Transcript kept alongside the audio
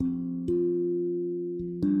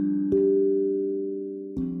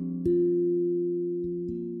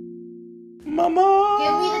Mama.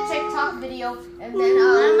 Give me the TikTok video and then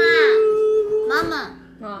Mama.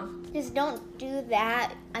 Huh. Just don't do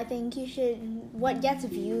that. I think you should. What gets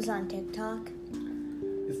views on TikTok?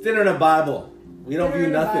 It's dinner and a Bible. We don't view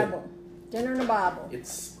nothing. Bible. Dinner and a Bible.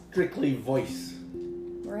 It's strictly voice.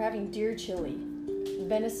 We're having deer chili.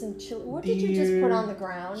 Venison chili. What did you just put on the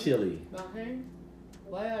ground? Chili. nothing.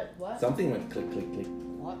 What? Something went click, click, click.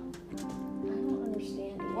 What? I don't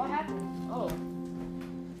understand it. What happened? Oh.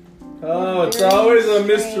 Oh, it's Very always a strange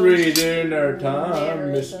mystery dinner time,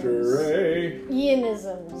 mannerisms. Mr. Ray.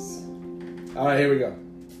 Ianisms. All right, here we go.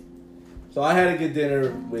 So I had a good dinner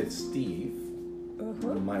with Steve,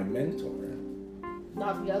 my mentor.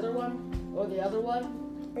 Not the other one? Or the other one?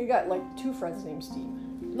 You got like 2 friends named Steve.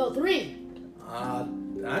 No, 3.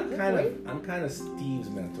 I'm kind of Steve's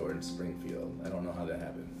mentor in Springfield. I don't know how that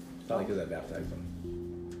happened. Probably because I baptized him.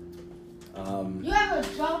 You have a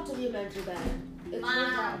job to be a mentor then. It's your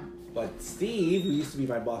job. But Steve, who used to be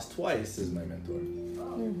my boss twice, is my mentor.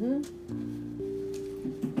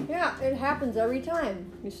 Yeah, it happens every time.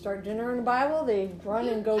 You start dinner and a Bible, they run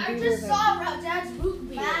and go do I their just thing. saw Dad's root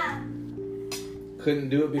beer. Couldn't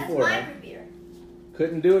do it before. That's my Huh? root beer.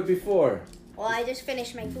 Couldn't do it before. Well, I just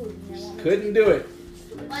finished my food. And I won't Couldn't do it.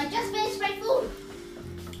 Well, I just finished my food.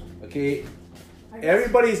 Okay.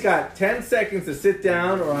 Everybody's got 10 seconds to sit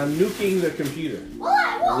down or I'm nuking the computer.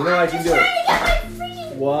 Well, You know I I'm can just do it. trying to get my freaking...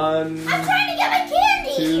 1, I'm trying to get my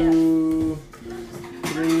candy. 2,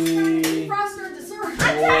 3, Froster dessert. I'm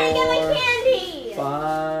trying to get my 4, candy.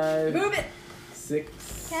 5, Move it.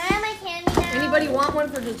 6. Can I have my candy now? Anybody want one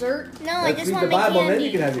for dessert? No, I Let's just read want the my Bible, candy. then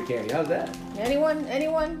you can have your candy. How's that? Anyone?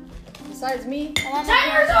 Anyone? Besides me? I want my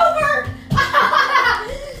Timer's candy. over!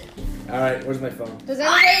 All right, where's my phone? Does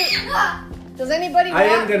anybody I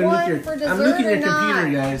am want gonna one nuke your. for I'm dessert nuking or your not?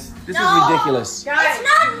 computer, guys. This No. is ridiculous. It's not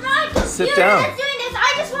my computer Sit down. that's doing this.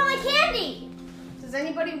 I just want my candy. Does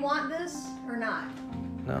anybody want this or not?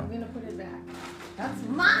 No, I'm gonna put it back. That's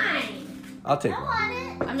mine. I'll take I one.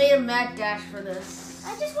 want it. I made a mad dash for this.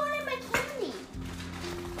 I just wanted my candy.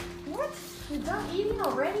 What? You're done eating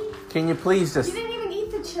already? Can you please You just? didn't even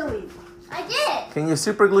eat the chili. I did. Can you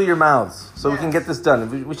super glue your mouths so we can Yes. get this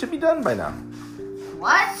done? We should be done by now.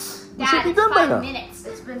 What? We should be done by now. minutes.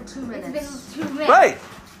 It's been 2 It's minutes. been 2 minutes. Right.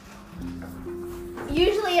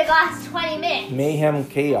 Usually it lasts 20 minutes. Mayhem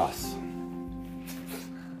chaos.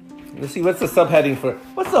 Let's see, what's the subheading for?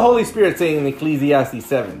 What's the Holy Spirit saying in Ecclesiastes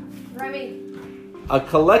 7? Remy. A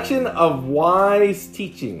collection of wise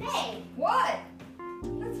teachings. Hey, What?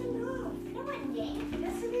 That's enough. no one game.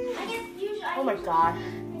 Yes, it is. I guess usually. Oh my god.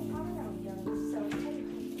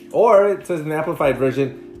 Or it says in the Amplified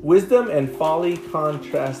Version, wisdom and folly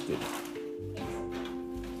contrasted.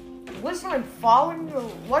 What's my following?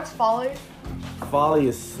 What's following? Folly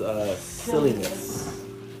is silliness.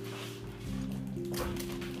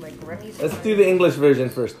 Like Remy's. Let's do the English version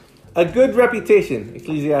first. A good reputation,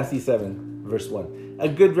 Ecclesiastes 7, verse 1. A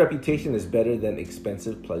good reputation is better than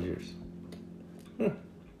expensive pleasures.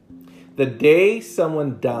 The day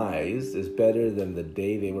someone dies is better than the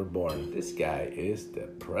day they were born. This guy is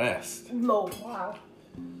depressed. No. Wow.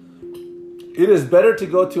 It is better to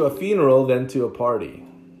go to a funeral than to a party.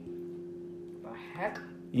 The heck?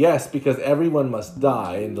 Yes, because everyone must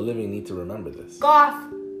die and the living need to remember this. Goth.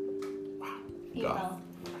 Goth.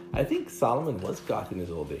 I think Solomon was goth in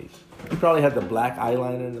his old age. He probably had the black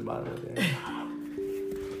eyeliner in the bottom of there.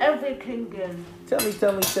 Everything good.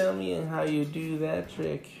 Tell me how you do that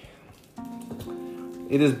trick.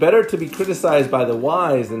 It is better to be criticized by the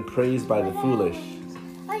wise than praised by the foolish.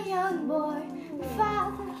 A young boy,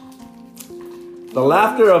 father. The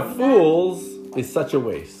laughter of fools is such a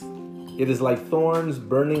waste. It is like thorns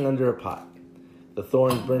burning under a pot. The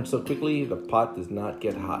thorns burn so quickly, the pot does not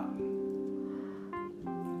get hot.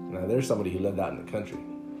 Now there's somebody who lived out in the country.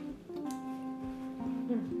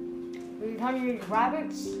 Are you talking to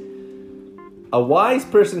rabbits? A wise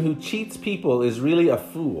person who cheats people is really a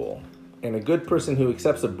fool. And a good person who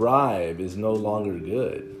accepts a bribe is no longer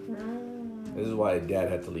good. This is why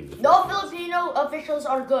Dad had to leave the No Filipino officials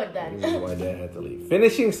are good then. This is why Dad had to leave.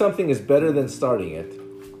 Finishing something is better than starting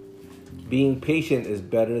it. Being patient is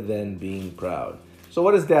better than being proud. So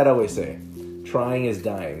what does Dad always say? Trying is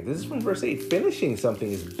dying. This is from verse 8. Finishing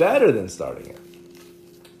something is better than starting it.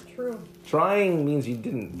 True. Trying means you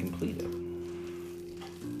didn't complete it.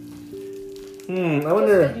 I Just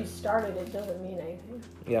wonder... because you started it doesn't mean anything.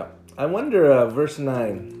 Yeah. I wonder, verse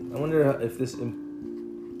 9. I wonder if this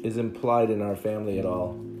is implied in our family at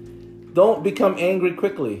all. Don't become angry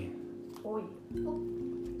quickly. Oy.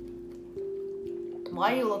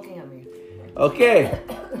 Why are you looking at me? Okay.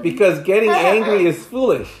 Because getting angry is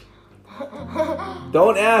foolish.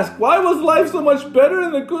 Don't ask, why was life so much better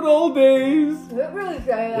in the good old days? It really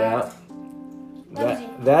say that. Yeah.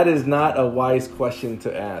 That is not a wise question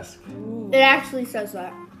to ask. It actually says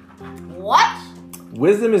that. What?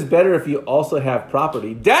 Wisdom is better if you also have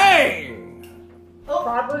property. Dang!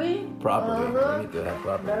 Property? Property. I need to have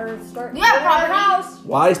property. Better start Yeah, getting out of the property. house.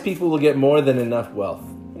 Wise people will get more than enough wealth.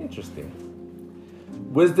 Interesting.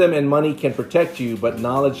 Wisdom and money can protect you, but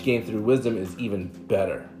knowledge gained through wisdom is even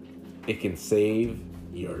better. It can save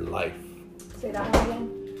your life. Say that one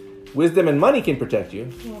again. Wisdom and money can protect you,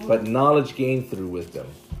 but knowledge gained through wisdom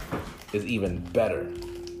is even better.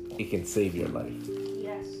 It can save your life.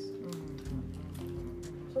 Yes.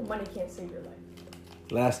 So money can't save your life.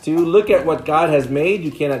 Last two, look at what God has made.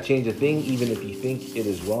 You cannot change a thing, even if you think it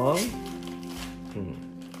is wrong.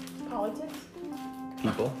 Politics?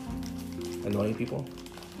 People, annoying people.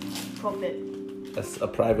 Profit. A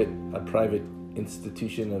private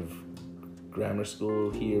institution of grammar school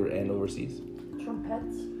here and overseas.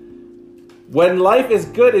 Trumpets? When life is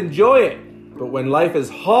good, enjoy it. But when life is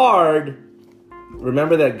hard,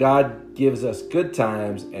 remember that God gives us good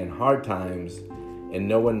times and hard times, and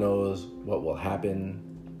no one knows what will happen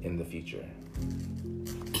in the future.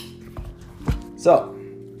 So,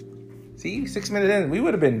 see, 6 minutes in, we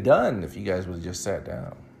would have been done if you guys would have just sat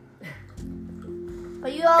down.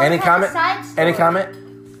 But you always Any have comment? a side story. Any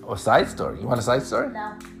comment? Oh, side story. You want a side story?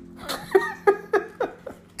 No.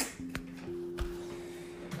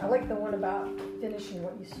 I like the one about finishing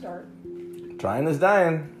what you start. Trying is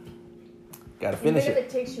dying. Gotta finish Even if it. it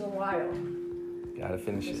takes you a while, Gotta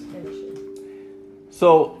finish it. just finish it.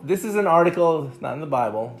 So this is an article, it's not in the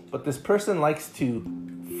Bible, but this person likes to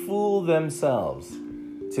fool themselves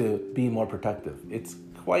to be more productive. It's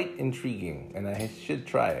quite intriguing, and I should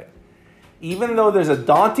try it. Even though there's a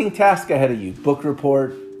daunting task ahead of you, book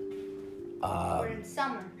report, We're in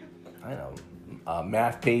summer. I know,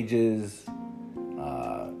 math pages,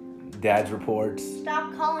 dad's reports.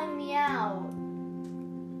 Stop calling me out.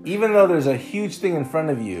 Even though there's a huge thing in front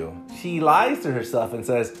of you, she lies to herself and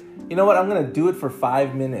says, you know what, I'm going to do it for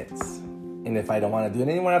 5 minutes. And if I don't want to do it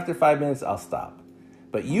anymore after 5 minutes, I'll stop.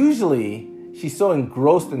 But usually, she's so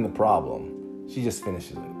engrossed in the problem, she just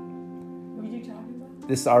finishes it. What are you talking about?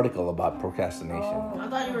 This article about procrastination. I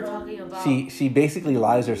thought you were talking about. She basically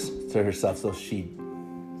lies to herself so she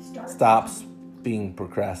stops being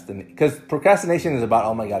procrastinating. Because procrastination is about,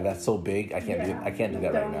 oh my God, that's so big. I can't do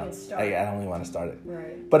that right Don't now. even start. I don't even want to start it.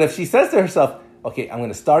 Right. But if she says to herself, okay, I'm going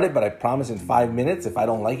to start it, but I promise in 5 minutes, if I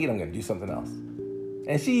don't like it, I'm going to do something else.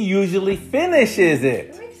 And she usually finishes It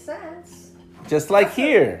it. makes sense. Just like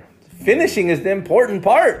here. Finishing is the important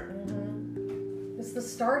part. It's the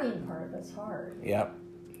starting part that's hard. Yep.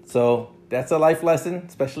 So that's a life lesson,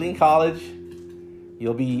 especially in college.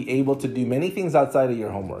 You'll be able to do many things outside of your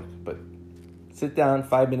homework, but sit down,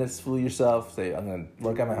 5 minutes, fool yourself. Say, I'm going to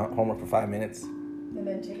work on my homework for 5 minutes. And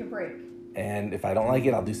then take a break. And if I don't like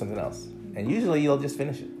it, I'll do something else. And usually you'll just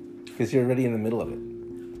finish it because you're already in the middle of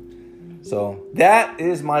it. So that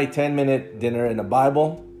is my 10-minute dinner in the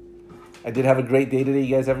Bible. I did have a great day today.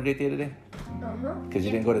 You guys have a great day today? Uh-huh. Because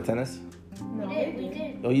you didn't go to tennis? No. We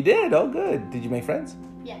did. Oh, you did? Oh, good. Did you make friends?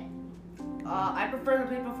 Yeah. I prefer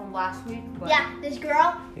the people from last week. But Yeah, this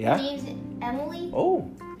girl, Yeah? her name's Emily, Oh,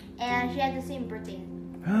 and she had the same birthday.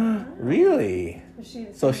 really? Is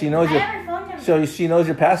So she knows I your... have her phone number. So she knows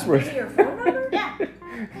your password. your phone number? Yeah,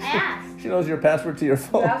 I asked. She knows your password to your You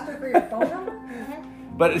phone. asked her for your phone number?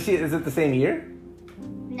 But is it the same year?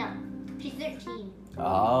 No, she's 13.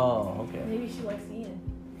 Oh, okay. Maybe she likes Ian.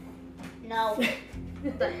 No.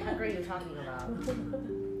 what the heck are you talking about?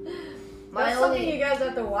 That's something you guys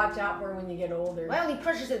have to watch out for when you get older. My only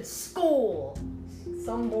crush is in school.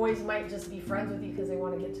 Some boys might just be friends with you because they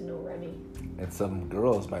want to get to know Remy. And some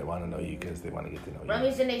girls might want to know you because they want to get to know you.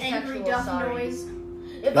 Remy's an Angry asexual. duck Sorry. noise.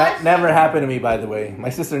 If That I never say, happened to me, by the way. My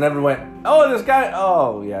sister never went, oh, this guy.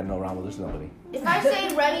 Oh, yeah, no, Ronald, there's nobody. If I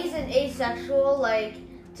say Remy's an asexual, like.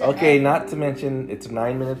 to Okay, end- not to mention, it's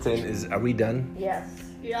 9 minutes in. Are we done? Yes.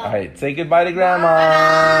 Yeah. All right, say goodbye to Grandma.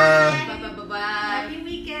 Bye.